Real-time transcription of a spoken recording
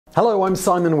Hello, I'm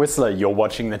Simon Whistler. You're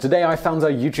watching the Today I Found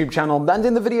Out YouTube channel, and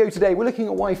in the video today we're looking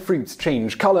at why fruits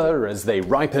change color as they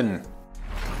ripen.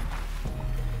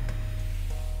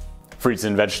 Fruits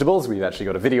and vegetables, we've actually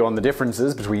got a video on the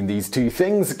differences between these two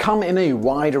things, come in a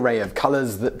wide array of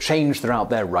colors that change throughout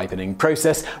their ripening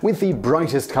process, with the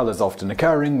brightest colors often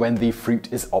occurring when the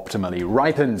fruit is optimally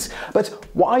ripened. But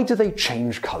why do they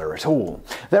change color at all?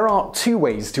 There are two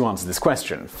ways to answer this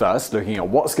question. First, looking at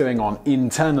what's going on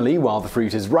internally while the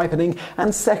fruit is ripening,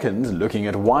 and second, looking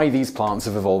at why these plants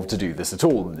have evolved to do this at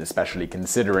all, especially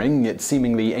considering it's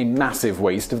seemingly a massive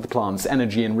waste of the plant's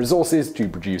energy and resources to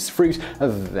produce fruit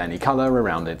of any color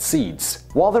around its seeds.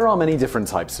 While there are many different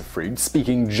types of fruit,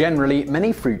 speaking generally,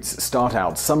 many fruits start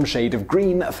out some shade of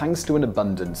green thanks to an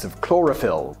abundance of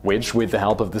chlorophyll, which, with the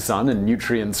help of the sun and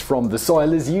nutrients from the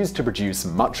soil, is used to produce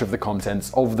much of the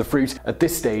contents of the fruit. At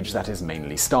this stage, that is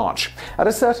mainly starch. At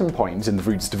a certain point in the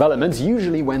fruit's development,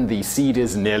 usually when the seed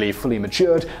is nearly fully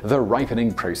matured, the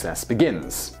ripening process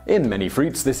begins. In many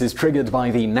fruits, this is triggered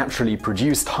by the naturally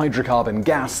produced hydrocarbon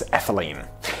gas ethylene.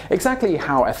 Exactly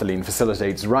how ethylene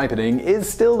facilitates ripening is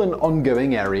still an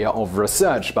ongoing area of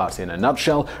research, but in a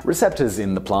nutshell, receptors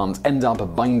in the plant end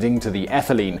up binding to the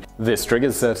ethylene. This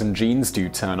triggers certain genes to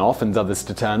turn off and others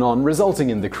to turn on,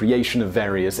 resulting in the creation of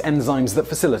various enzymes that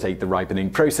facilitate the ripening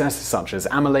process, such as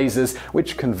amylases,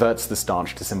 which converts the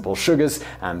starch to simple sugars,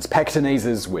 and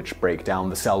pectinases, which break down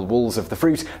the cell walls of the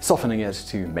fruit, softening it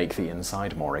to make the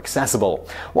inside more accessible.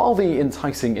 While the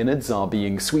enticing innards are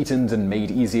being sweetened and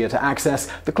made easier to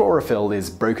access, the chlorophyll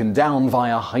is broken down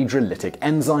via hydrolytic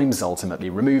enzymes, ultimately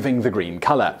removing the green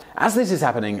color. As this is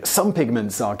happening, some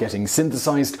pigments are getting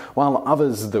synthesized, while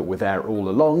others that were there all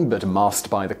along but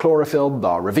masked by the chlorophyll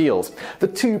are revealed. The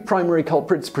two primary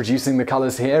culprits producing the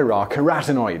colors here are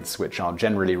carotenoids, which are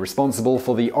generally responsible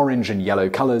for the orange and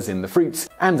yellow colors in the fruits,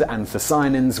 and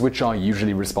anthocyanins, which are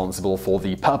usually responsible for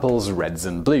the purples, reds,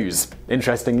 and blues.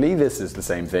 Interestingly, this is the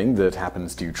same thing that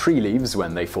happens to tree leaves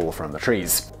when they fall from the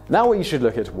trees. Now we should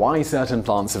look at why certain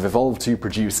plants have evolved to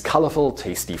produce colorful,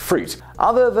 tasty fruit.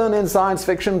 Other than in science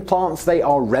fiction, plants, they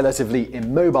are relatively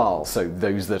immobile, so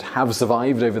those that have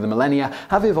survived over the millennia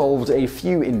have evolved a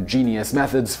few ingenious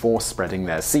methods for spreading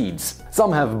their seeds.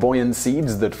 Some have buoyant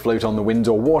seeds that float on the wind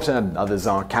or water, others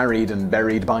are carried and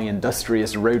buried by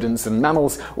industrious rodents and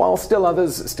mammals, while still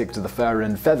others stick to the fur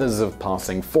and feathers of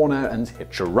passing fauna and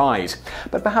hitch a ride.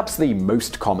 But perhaps the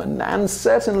most common, and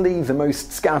certainly the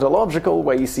most scatological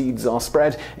way seeds are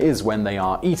spread is when they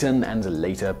are eaten and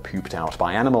later pooped out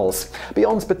by animals.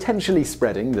 Beyond potentially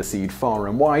spreading the seed far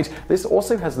and wide, this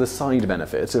also has the side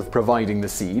benefit of providing the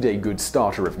seed a good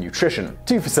starter of nutrition.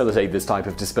 To facilitate this type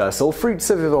of dispersal, fruits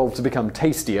have evolved to become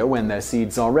tastier when their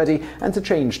seeds are ready and to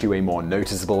change to a more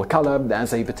noticeable color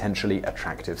as a potentially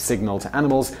attractive signal to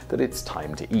animals that it's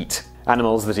time to eat.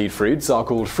 Animals that eat fruits are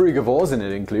called frugivores, and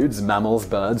it includes mammals,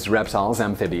 birds, reptiles,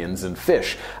 amphibians, and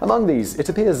fish. Among these, it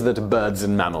appears that birds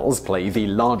and mammals play the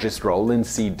largest role in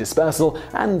seed dispersal,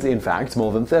 and in fact,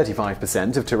 more than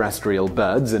 35% of terrestrial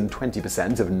birds and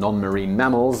 20% of non-marine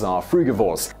mammals are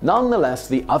frugivores. Nonetheless,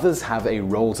 the others have a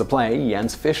role to play,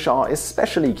 and fish are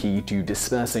especially key to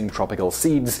dispersing tropical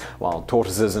seeds, while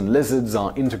tortoises and lizards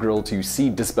are integral to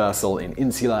seed dispersal in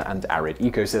insular and arid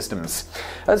ecosystems.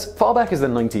 As far back as the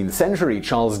 19th century,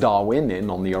 Charles Darwin, in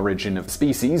On the Origin of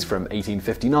Species from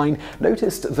 1859,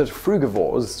 noticed that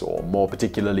frugivores, or more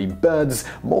particularly birds,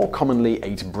 more commonly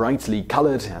ate brightly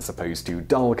colored as opposed to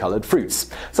dull-colored fruits.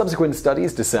 Subsequent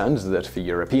studies discerned that for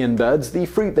European birds, the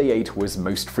fruit they ate was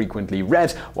most frequently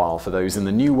red, while for those in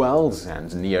the New World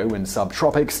and Neo and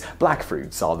subtropics, black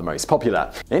fruits are the most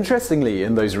popular. Interestingly,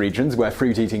 in those regions where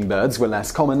fruit-eating birds were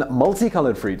less common,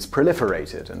 multicolored fruits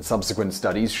proliferated, and subsequent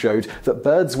studies showed that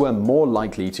birds were more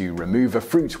likely to remove a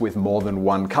fruit with more than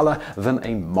one color than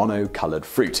a monocolored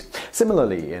fruit.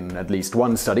 Similarly, in at least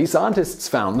one study, scientists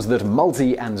found that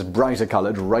multi- and brighter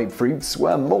colored ripe fruits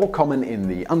were more common in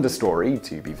the understory,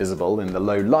 to be visible in the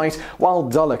low light, while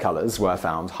duller colors were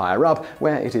found higher up,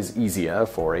 where it is easier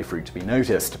for a fruit to be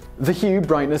noticed. The hue,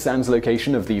 brightness, and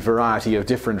location of the variety of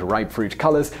different ripe fruit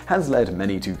colors has led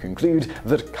many to conclude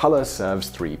that color serves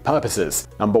three purposes.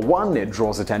 Number one, it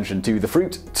draws attention to the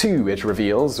fruit. Two, it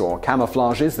reveals or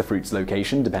camouflages the fruit's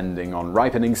location depending on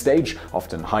ripening stage,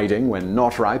 often hiding when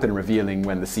not ripe and revealing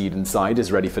when the seed inside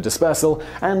is ready for dispersal.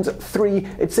 And three,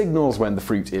 it signals when the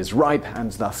fruit is ripe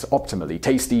and thus optimally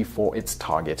tasty for its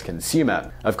target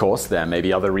consumer. Of course, there may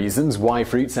be other reasons why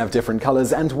fruits have different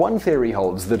colors, and one theory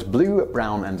holds that blue,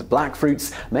 brown, and black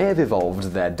fruits may have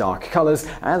evolved their dark colors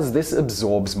as this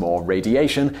absorbs more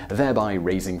radiation, thereby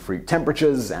raising fruit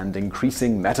temperatures and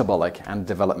increasing metabolic and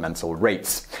developmental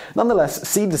rates. Nonetheless,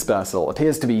 seed dispersal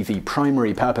appears to be be the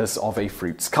primary purpose of a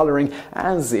fruit's coloring,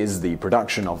 as is the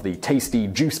production of the tasty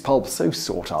juice pulp so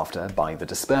sought after by the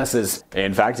dispersers.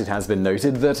 In fact, it has been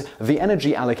noted that the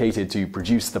energy allocated to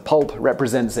produce the pulp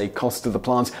represents a cost to the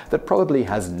plant that probably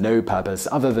has no purpose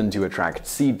other than to attract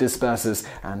seed dispersers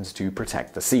and to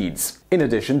protect the seeds. In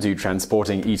addition to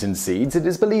transporting eaten seeds, it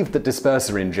is believed that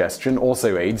disperser ingestion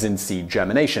also aids in seed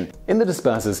germination. In the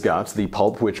disperser's gut, the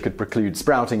pulp which could preclude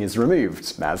sprouting is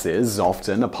removed, as is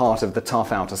often a part of the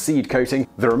tough outer seed coating,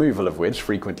 the removal of which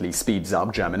frequently speeds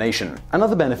up germination.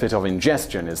 Another benefit of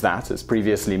ingestion is that, as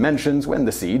previously mentioned, when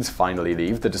the seeds finally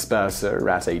leave the disperser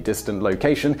at a distant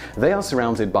location, they are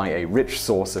surrounded by a rich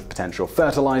source of potential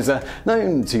fertilizer,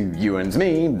 known to you and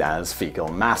me as fecal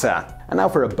matter. And now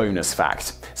for a bonus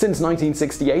fact. Since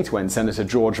 1968, when Senator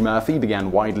George Murphy began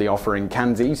widely offering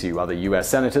candy to other US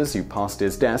senators who passed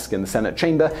his desk in the Senate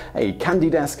chamber, a candy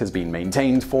desk has been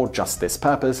maintained for just this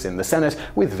purpose in the Senate,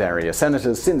 with various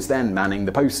senators since then manning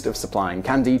the post of supplying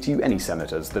candy to any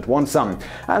senators that want some.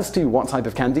 As to what type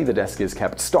of candy the desk is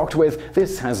kept stocked with,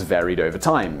 this has varied over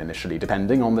time, initially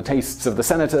depending on the tastes of the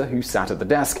senator who sat at the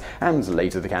desk, and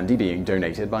later the candy being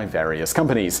donated by various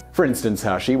companies. For instance,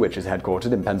 Hershey, which is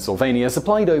headquartered in Pennsylvania,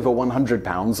 supplied over 100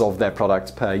 pounds of their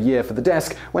product per year for the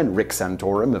desk when Rick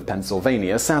Santorum of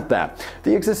Pennsylvania sat there.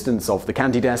 The existence of the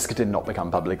candy desk did not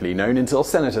become publicly known until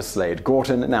Senator Slade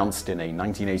Gorton announced in a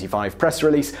 1985 press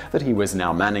release that he was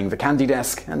now manning the candy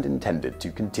desk and intended to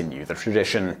continue the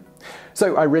tradition.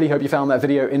 So I really hope you found that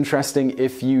video interesting.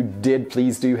 If you did,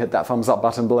 please do hit that thumbs up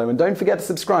button below, and don't forget to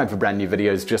subscribe for brand new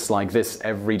videos just like this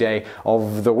every day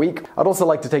of the week. I'd also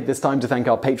like to take this time to thank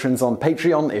our patrons on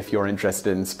Patreon. If you're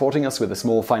interested in supporting us with a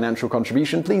small financial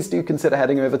contribution, please do consider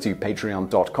heading over to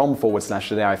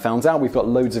patreon.com/TodayIFoundOut. We've got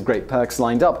loads of great perks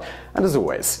lined up, and as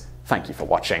always, thank you for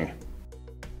watching.